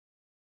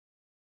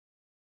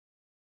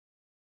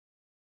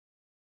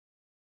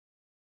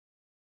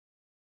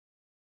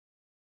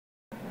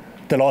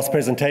The last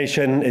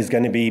presentation is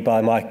going to be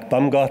by Mike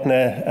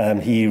Baumgartner.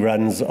 He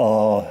runs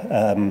our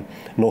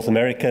North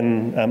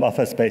American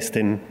office based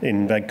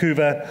in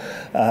Vancouver,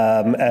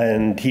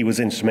 and he was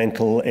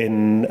instrumental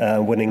in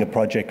winning a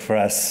project for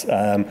us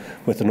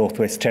with the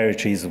Northwest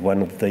Territories,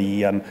 one of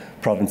the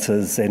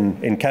provinces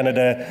in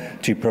Canada,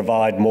 to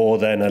provide more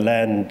than a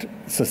land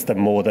system,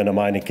 more than a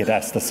mining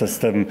cadastre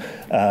system,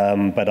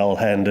 but I'll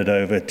hand it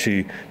over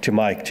to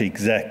Mike to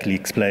exactly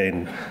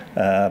explain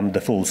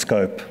the full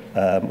scope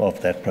of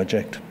that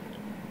project.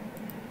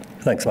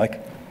 Thanks,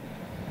 Mike.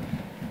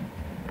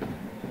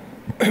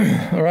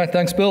 All right,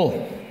 thanks,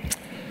 Bill.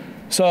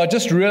 So I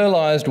just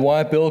realized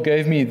why Bill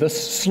gave me this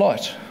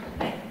slot.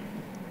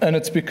 And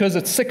it's because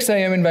it's 6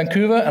 a.m. in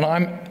Vancouver, and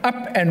I'm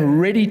up and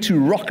ready to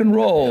rock and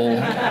roll.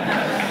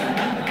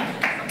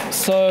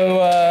 So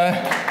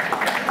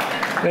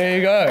there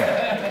you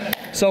go.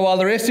 So while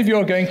the rest of you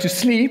are going to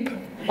sleep,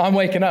 I'm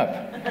waking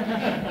up.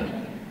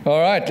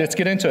 All right, let's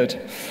get into it.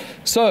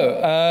 So,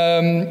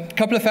 a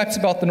couple of facts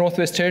about the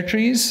Northwest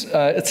Territories.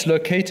 It's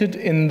located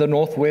in the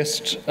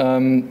northwest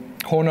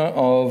corner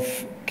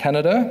of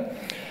Canada.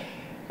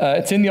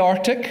 It's in the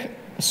Arctic,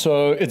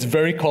 so it's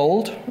very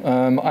cold.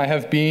 I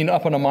have been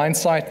up on a mine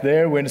site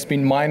there when it's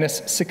been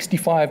minus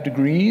 65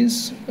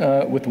 degrees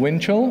with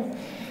wind chill.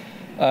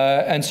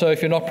 And so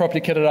if you're not properly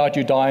kitted out,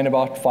 you die in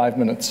about 5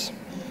 minutes.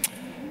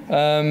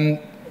 The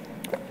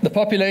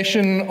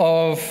population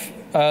of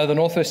the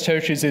Northwest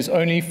Territories is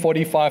only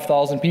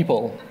 45,000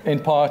 people, in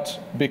part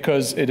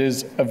because it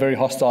is a very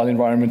hostile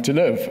environment to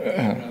live.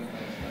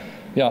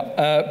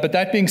 But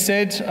that being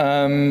said,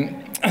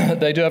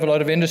 they do have a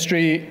lot of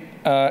industry,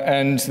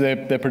 and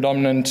their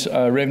predominant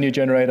revenue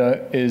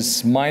generator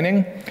is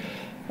mining,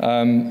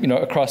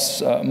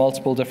 across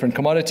multiple different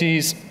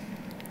commodities.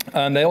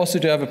 They also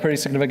do have a pretty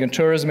significant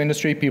tourism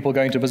industry, people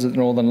going to visit the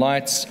Northern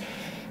Lights,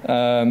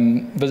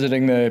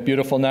 visiting the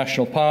beautiful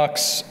national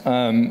parks,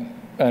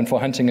 and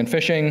for hunting and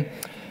fishing.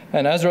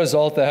 And as a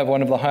result, they have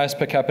one of the highest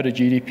per capita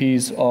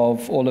GDPs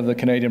of all of the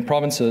Canadian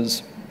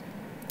provinces.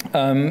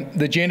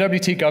 The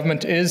GNWT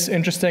government is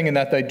interesting in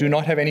that they do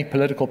not have any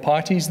political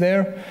parties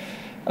there.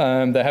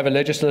 They have a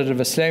legislative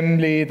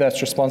assembly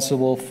that's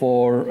responsible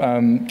for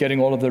getting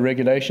all of the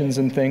regulations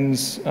and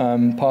things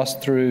passed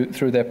through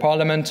their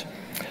parliament.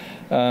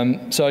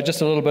 So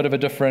just a little bit of a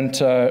different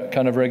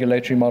kind of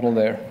regulatory model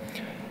there.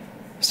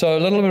 So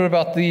a little bit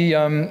about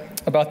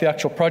the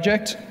actual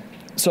project.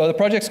 So the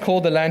project's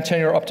called the Land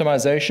Tenure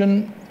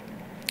Optimization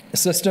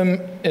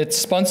System. It's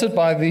sponsored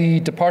by the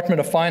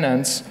Department of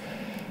Finance,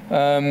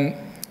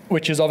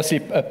 which is obviously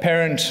a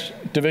parent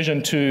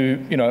division to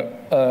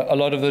a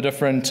lot of the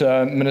different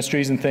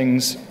ministries and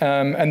things.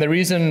 And the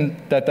reason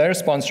that they're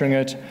sponsoring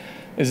it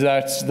is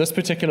that this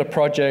particular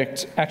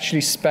project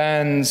actually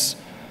spans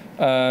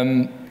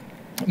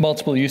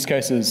multiple use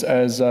cases,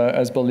 as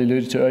Bill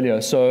alluded to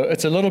earlier. So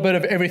it's a little bit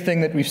of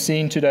everything that we've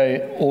seen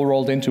today all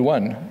rolled into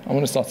one. I'm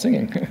going to start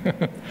singing.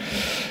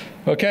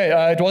 Okay,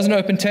 it was an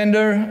open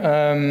tender.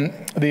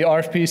 The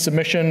RFP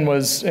submission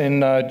was in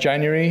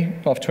January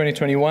of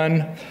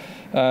 2021.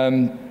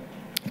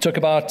 Took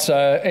about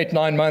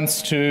 8-9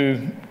 months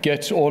to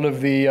get all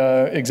of the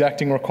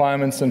exacting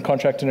requirements and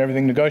contract and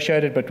everything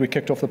negotiated, but we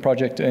kicked off the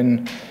project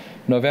in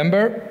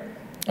November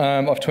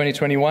of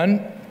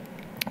 2021.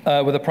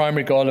 With a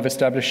primary goal of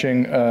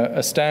establishing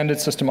a standard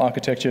system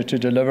architecture to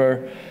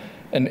deliver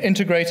an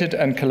integrated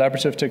and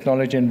collaborative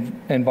technology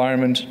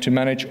environment to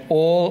manage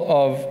all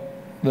of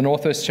the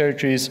Northwest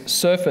Territories'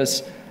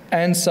 surface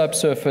and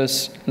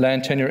subsurface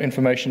land tenure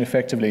information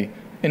effectively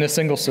in a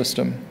single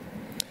system.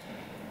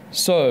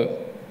 So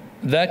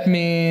that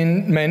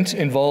meant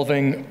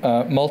involving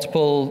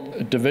multiple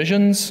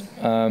divisions,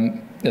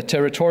 the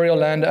Territorial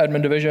Land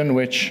Admin Division,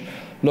 which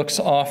looks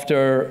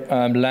after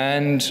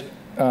land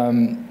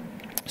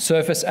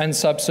surface and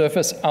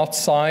subsurface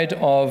outside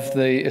of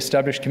the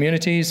established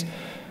communities.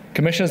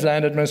 Commissioner's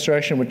Land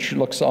Administration, which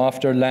looks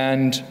after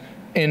land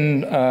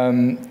in,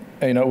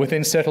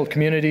 within settled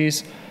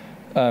communities.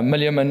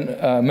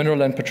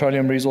 Mineral and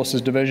Petroleum Resources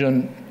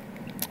Division.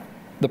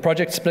 The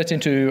project split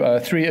into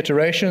 3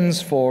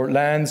 iterations for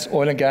lands,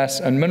 oil and gas,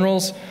 and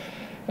minerals.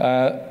 There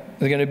are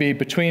going to be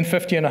between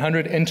 50 and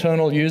 100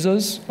 internal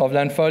users of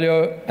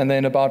Landfolio, and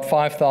then about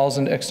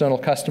 5,000 external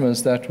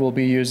customers that will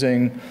be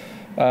using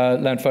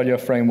Landfolio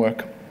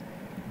framework.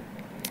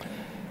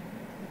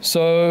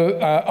 So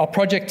our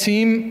project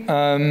team,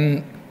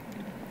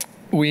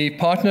 we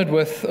partnered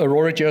with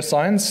Aurora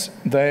Geoscience.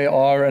 They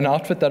are an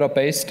outfit that are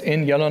based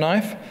in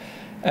Yellowknife,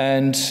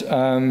 and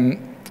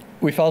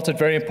we felt it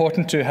very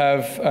important to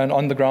have an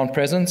on-the-ground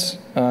presence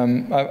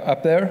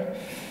up there.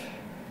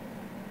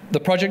 The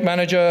project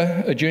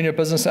manager, a junior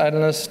business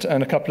analyst,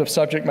 and a couple of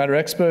subject matter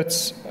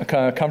experts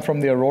come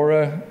from the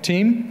Aurora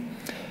team.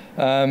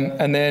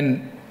 And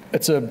then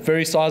it's a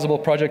very sizable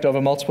project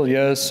over multiple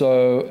years,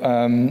 so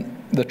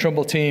the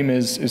Trimble team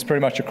is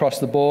pretty much across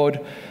the board.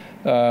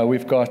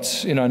 We've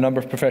got a number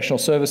of professional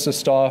services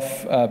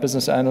staff,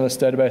 business analysts,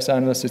 database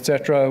analysts,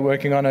 etc.,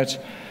 working on it.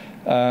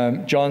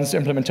 John's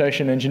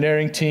implementation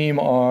engineering team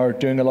are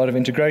doing a lot of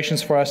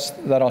integrations for us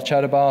that I'll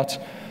chat about.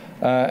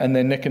 And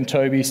then Nick and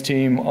Toby's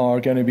team are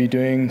going to be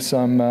doing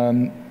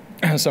some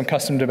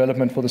custom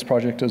development for this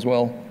project as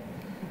well.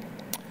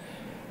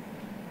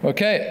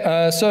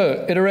 Okay,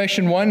 so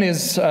iteration 1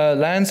 is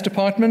lands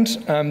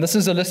department. This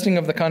is a listing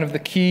of the kind of the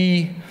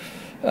key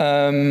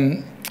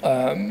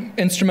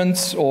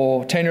instruments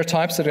or tenure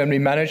types that are going to be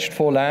managed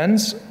for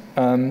lands.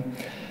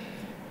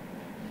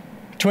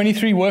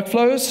 23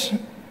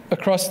 workflows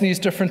across these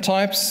different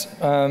types.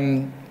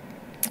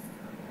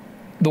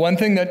 The one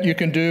thing that you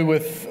can do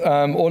with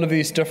all of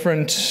these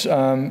different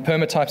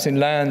permit types in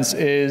lands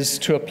is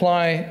to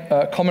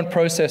apply common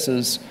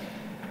processes.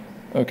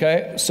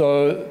 Okay,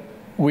 so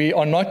we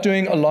are not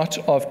doing a lot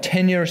of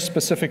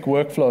tenure-specific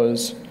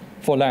workflows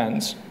for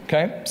lands.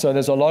 Okay, so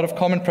there's a lot of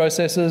common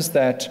processes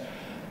that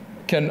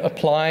can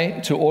apply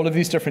to all of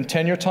these different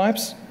tenure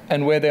types,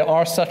 and where there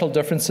are subtle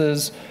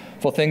differences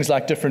for things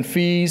like different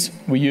fees,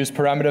 we use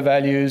parameter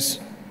values,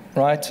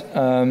 right,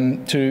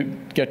 to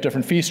get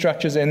different fee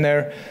structures in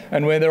there.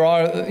 And where there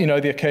are,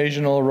 the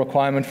occasional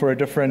requirement for a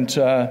different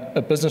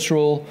a business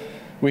rule,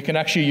 we can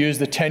actually use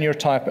the tenure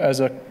type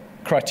as a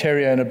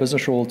criteria in a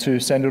business rule to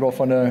send it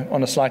off on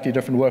a slightly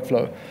different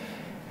workflow.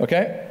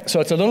 Okay, so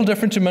it's a little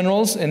different to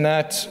minerals in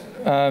that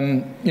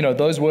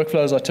those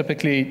workflows are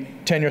typically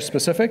tenure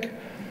specific.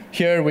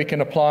 Here we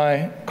can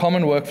apply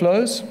common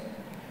workflows,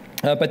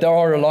 but there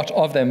are a lot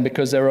of them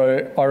because there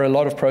are a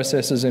lot of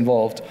processes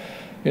involved.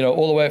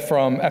 All the way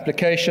from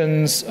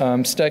applications,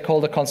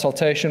 stakeholder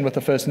consultation with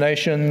the First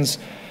Nations,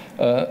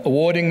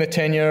 awarding the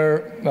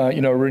tenure,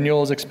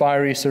 renewals,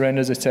 expiry,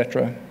 surrenders,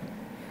 etc.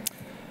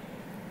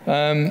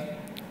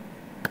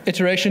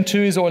 Iteration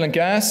 2 is oil and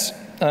gas.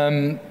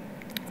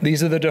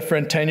 These are the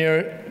different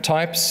tenure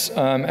types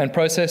and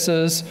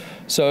processes.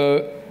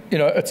 So,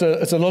 it's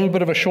a little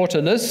bit of a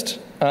shorter list,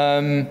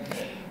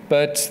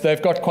 but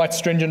they've got quite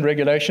stringent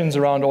regulations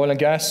around oil and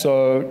gas.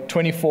 So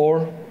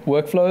 24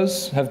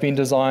 workflows have been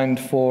designed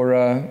for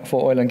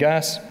oil and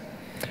gas.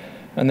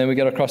 And then we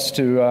get across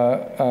to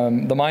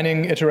the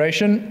mining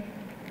iteration.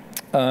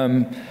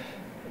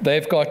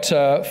 They've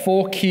got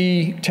 4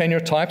 key tenure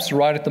types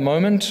right at the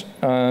moment.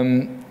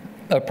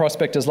 A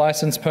prospector's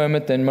license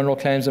permit, then mineral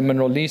claims and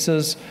mineral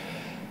leases.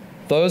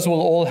 Those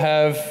will all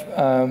have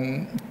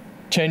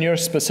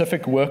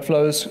tenure-specific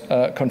workflows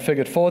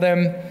configured for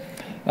them.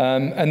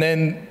 And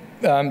then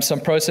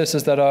some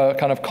processes that are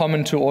kind of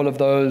common to all of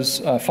those,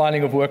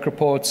 filing of work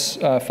reports,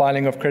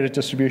 filing of credit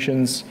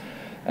distributions,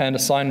 and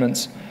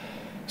assignments.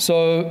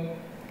 So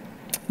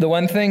the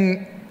one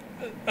thing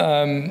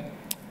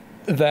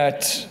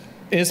that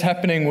is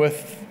happening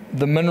with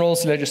the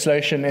minerals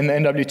legislation in the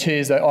NWT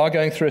is they are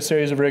going through a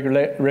series of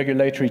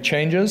regulatory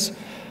changes.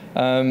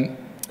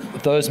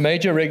 Those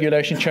major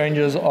regulation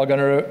changes are going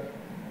to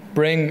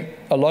bring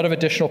a lot of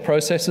additional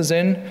processes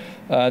in.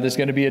 There's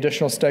going to be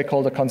additional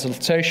stakeholder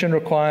consultation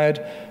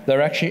required.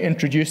 They're actually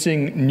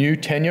introducing new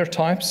tenure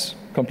types,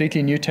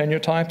 completely new tenure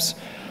types.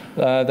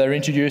 They're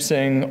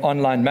introducing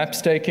online map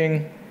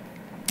staking.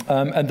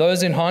 And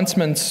those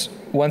enhancements,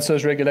 once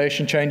those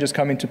regulation changes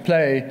come into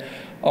play,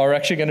 are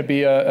actually going to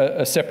be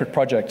a separate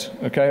project,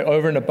 okay,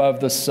 over and above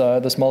this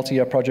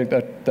multi-year project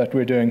that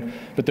we're doing.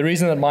 But the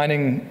reason that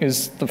mining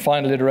is the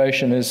final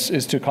iteration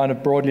is to kind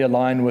of broadly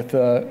align with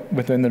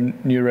within the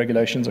new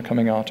regulations that are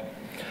coming out.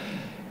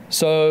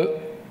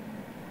 So,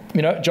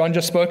 John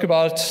just spoke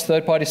about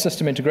third-party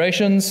system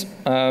integrations.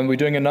 We're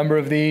doing a number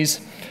of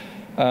these.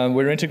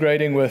 We're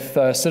integrating with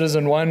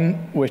Citizen One,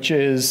 which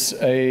is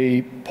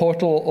a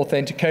portal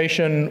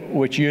authentication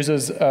which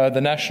uses the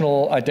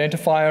national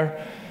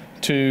identifier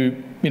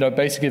to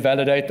basically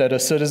validate that a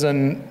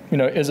citizen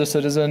is a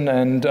citizen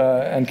and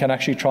can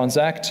actually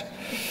transact.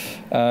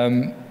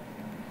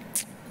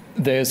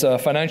 There's a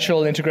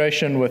financial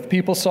integration with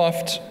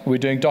PeopleSoft. We're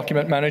doing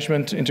document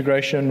management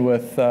integration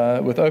with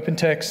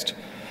OpenText.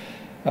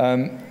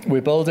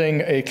 We're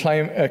building a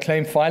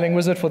claim filing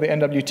wizard for the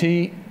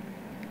NWT.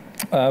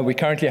 We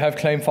currently have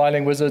claim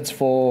filing wizards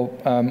for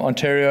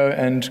Ontario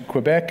and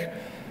Quebec.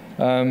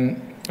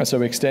 So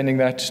we're extending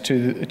that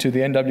to the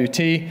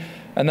NWT.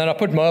 And then I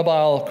put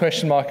mobile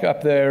question mark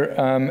up there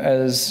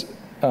as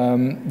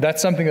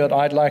that's something that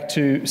I'd like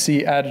to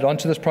see added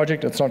onto this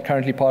project. It's not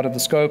currently part of the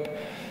scope.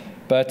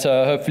 But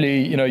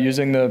hopefully,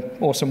 using the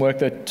awesome work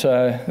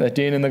that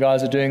Dean and the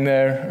guys are doing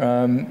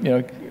there,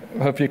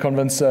 hopefully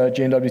convince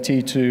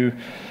GNWT to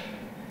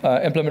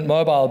implement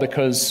mobile,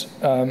 because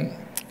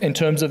in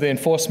terms of the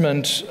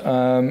enforcement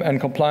and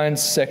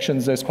compliance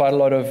sections, there's quite a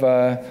lot of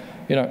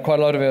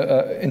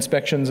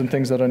inspections and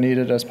things that are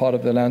needed as part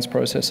of the lands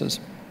processes.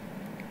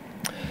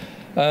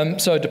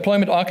 So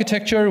deployment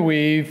architecture,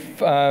 we've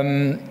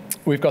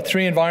got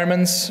 3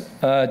 environments: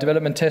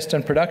 development, test,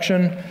 and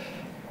production.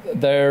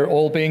 They're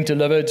all being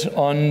delivered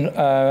on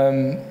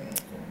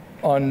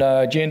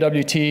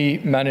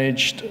GNWT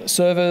managed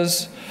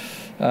servers,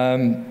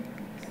 this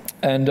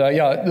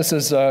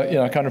is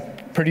kind of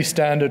pretty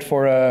standard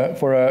for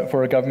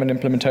a government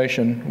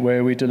implementation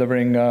where we're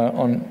delivering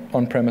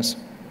on premise.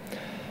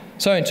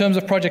 So in terms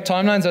of project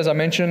timelines, as I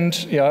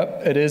mentioned, yeah,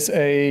 it is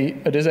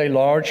a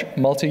large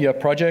multi-year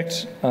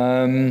project.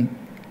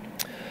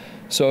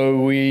 So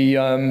we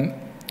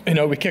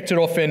kicked it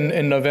off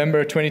in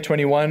November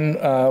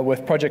 2021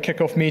 with project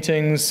kickoff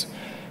meetings,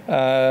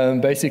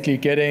 basically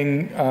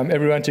getting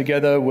everyone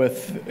together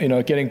with,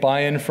 getting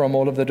buy-in from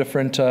all of the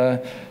different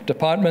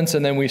departments.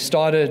 And then we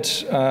started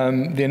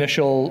the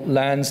initial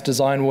lands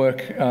design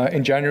work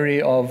in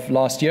January of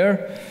last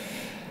year.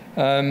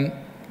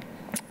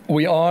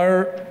 We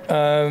are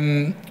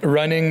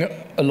running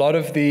a lot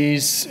of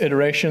these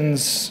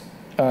iterations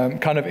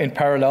kind of in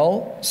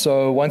parallel.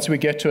 So once we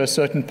get to a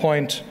certain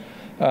point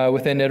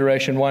within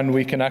iteration 1,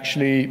 we can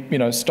actually,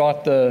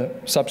 start the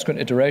subsequent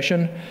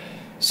iteration.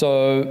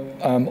 So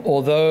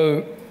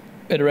although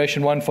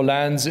iteration 1 for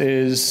lands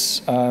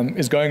is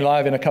going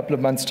live in a couple of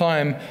months'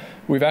 time,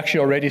 we've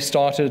actually already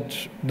started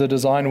the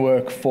design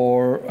work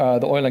for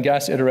the oil and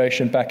gas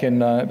iteration back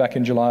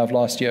in July of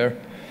last year.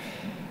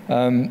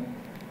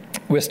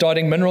 We're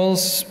starting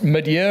minerals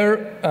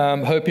mid-year,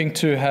 hoping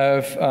to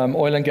have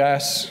oil and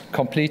gas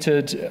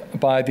completed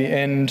by the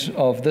end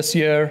of this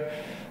year.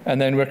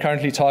 And then we're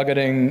currently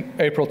targeting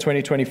April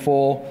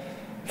 2024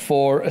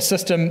 for a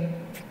system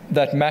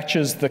that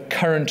matches the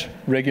current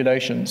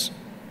regulations,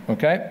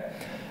 okay?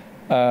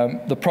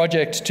 The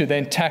project to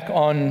then tack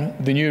on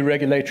the new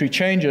regulatory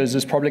changes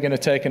is probably going to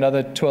take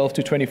another 12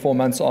 to 24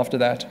 months after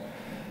that.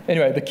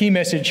 Anyway, the key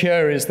message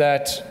here is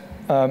that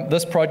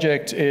this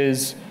project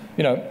is,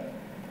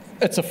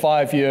 it's a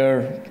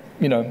five-year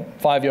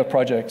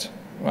project,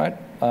 right?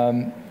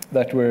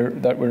 That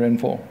we're in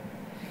for.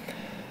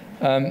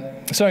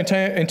 So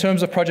in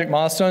terms of project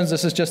milestones,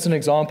 this is just an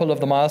example of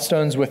the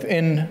milestones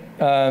within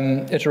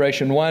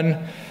iteration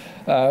 1.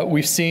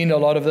 We've seen a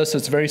lot of this.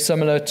 It's very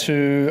similar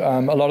to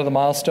a lot of the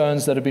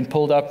milestones that have been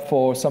pulled up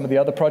for some of the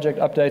other project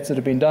updates that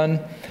have been done.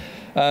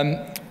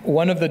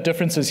 One of the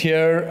differences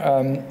here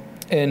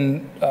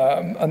in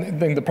I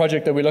think the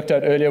project that we looked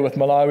at earlier with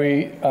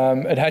Malawi,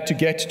 it had to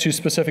get to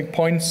specific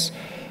points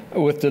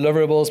with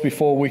deliverables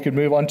before we could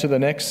move on to the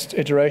next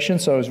iteration.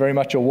 So it was very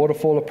much a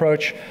waterfall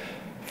approach.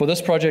 For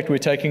this project, we're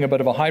taking a bit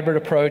of a hybrid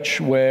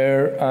approach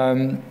where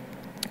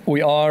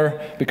we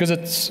are, because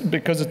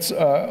it's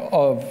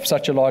of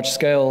such a large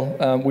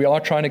scale, we are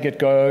trying to get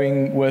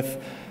going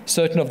with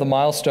certain of the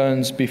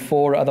milestones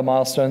before other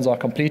milestones are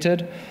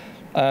completed.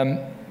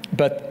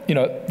 But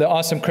there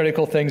are some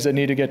critical things that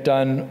need to get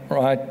done,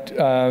 right?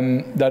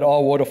 That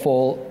are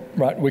waterfall,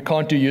 right? We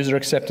can't do user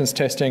acceptance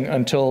testing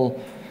until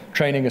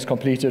training is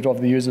completed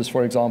of the users,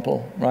 for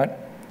example, right?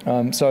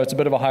 So it's a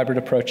bit of a hybrid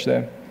approach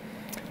there.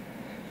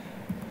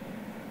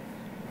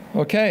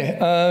 Okay.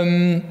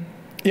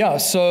 Yeah,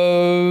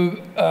 so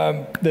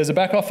there's a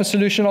back office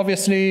solution,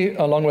 obviously,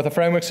 along with a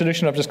framework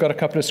solution. I've just got a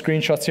couple of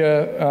screenshots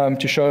here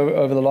to show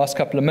over the last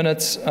couple of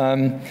minutes.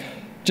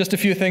 Just a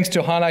few things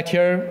to highlight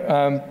here,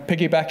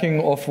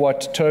 piggybacking off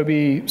what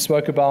Toby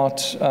spoke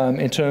about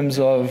in terms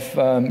of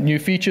new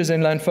features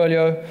in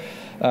Landfolio.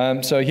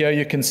 So here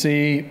you can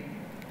see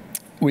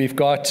we've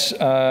got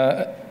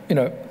a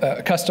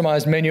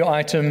customized menu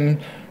item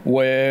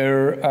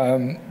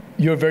where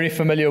you're very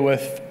familiar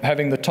with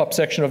having the top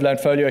section of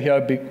Landfolio here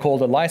be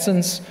called a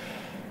license,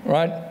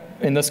 right?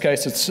 In this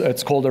case,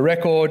 it's called a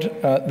record.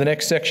 The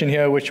next section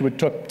here, which would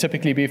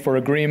typically be for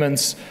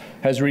agreements,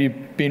 has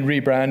been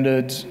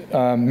rebranded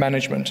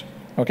management,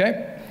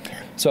 okay?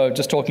 So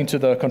just talking to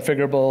the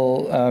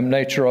configurable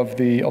nature of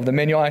the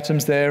menu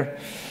items there.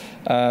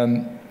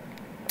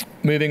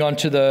 Moving on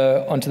to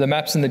the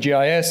maps and the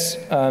GIS,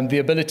 the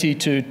ability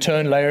to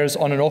turn layers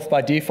on and off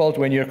by default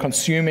when you're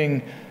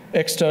consuming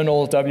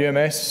external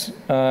WMS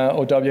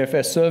or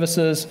WFS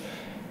services.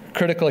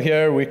 Critical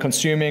here, we're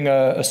consuming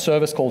a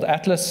service called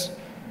Atlas,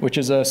 which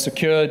is a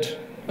secured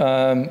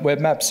web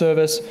map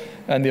service,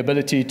 and the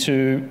ability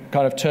to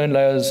kind of turn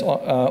layers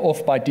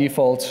off by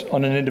default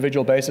on an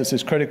individual basis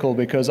is critical,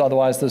 because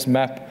otherwise this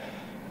map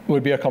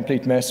would be a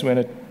complete mess when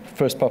it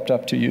first popped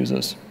up to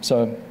users.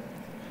 So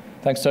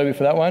thanks, Toby,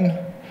 for that one.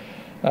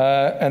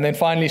 And then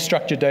finally,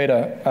 structured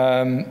data.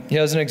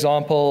 Here's an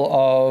example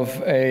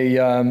of a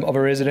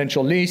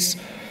residential lease,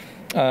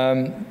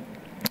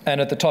 and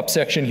at the top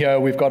section here,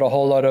 we've got a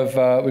whole lot of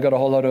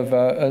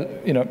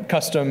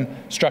custom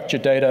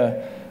structured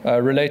data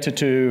related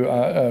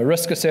to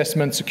risk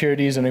assessment,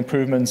 securities, and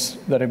improvements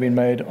that have been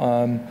made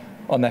on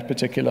that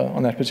particular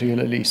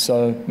lease.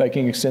 So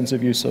making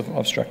extensive use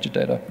of structured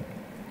data.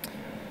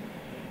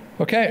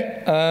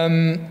 Okay.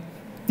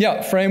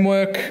 Yeah,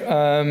 framework.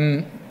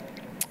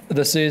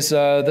 This is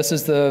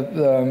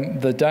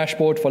the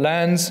dashboard for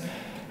lands.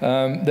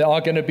 There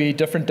are going to be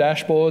different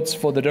dashboards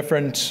for the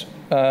different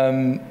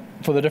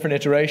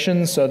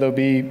iterations. So there'll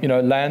be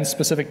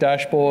land-specific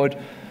dashboard,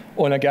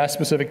 oil and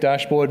gas-specific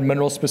dashboard,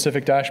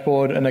 mineral-specific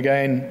dashboard, and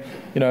again,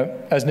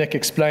 as Nick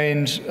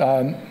explained,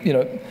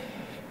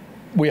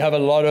 we have a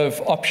lot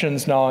of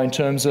options now in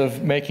terms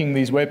of making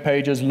these web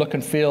pages look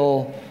and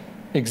feel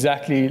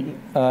exactly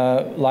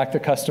like the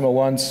customer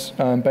wants,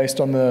 based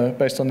on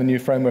the new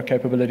framework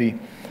capability.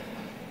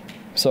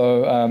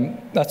 So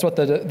that's what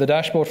the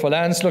dashboard for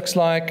lands looks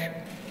like.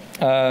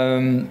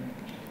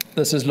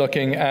 This is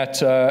looking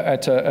at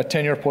a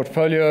tenure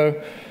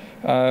portfolio,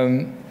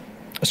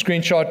 a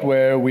screenshot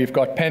where we've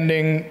got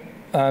pending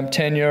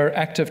tenure,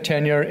 active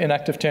tenure,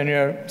 inactive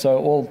tenure, so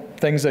all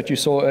things that you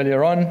saw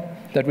earlier on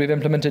that we've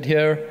implemented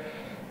here.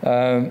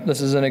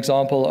 This is an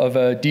example of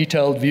a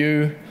detailed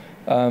view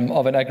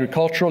of an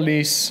agricultural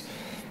lease.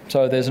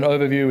 So there's an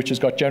overview which has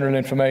got general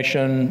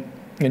information,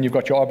 and you've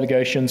got your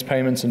obligations,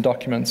 payments, and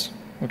documents.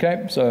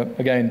 Okay, so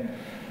again,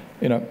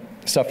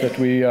 stuff that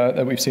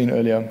we've seen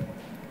earlier.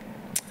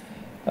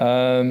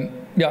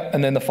 Yeah,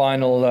 and then the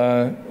final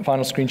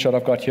screenshot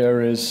I've got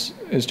here is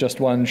just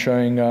one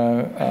showing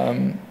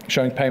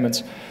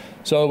payments.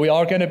 So we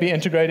are going to be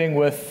integrating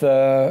with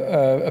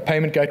a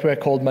payment gateway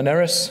called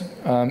Moneris.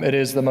 It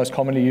is the most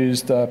commonly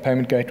used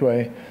payment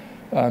gateway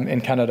in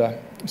Canada.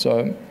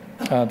 So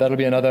that'll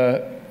be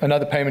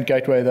another payment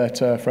gateway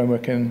that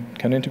Framework can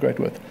integrate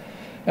with.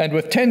 And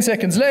with 10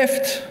 seconds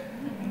left,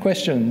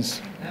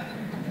 questions?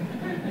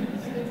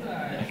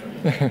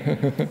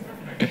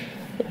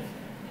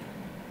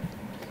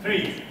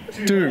 3,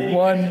 2,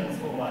 1.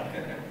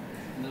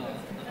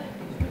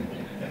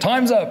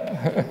 Time's up.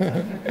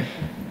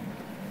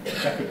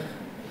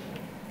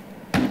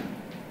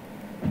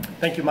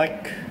 Thank you,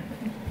 Mike.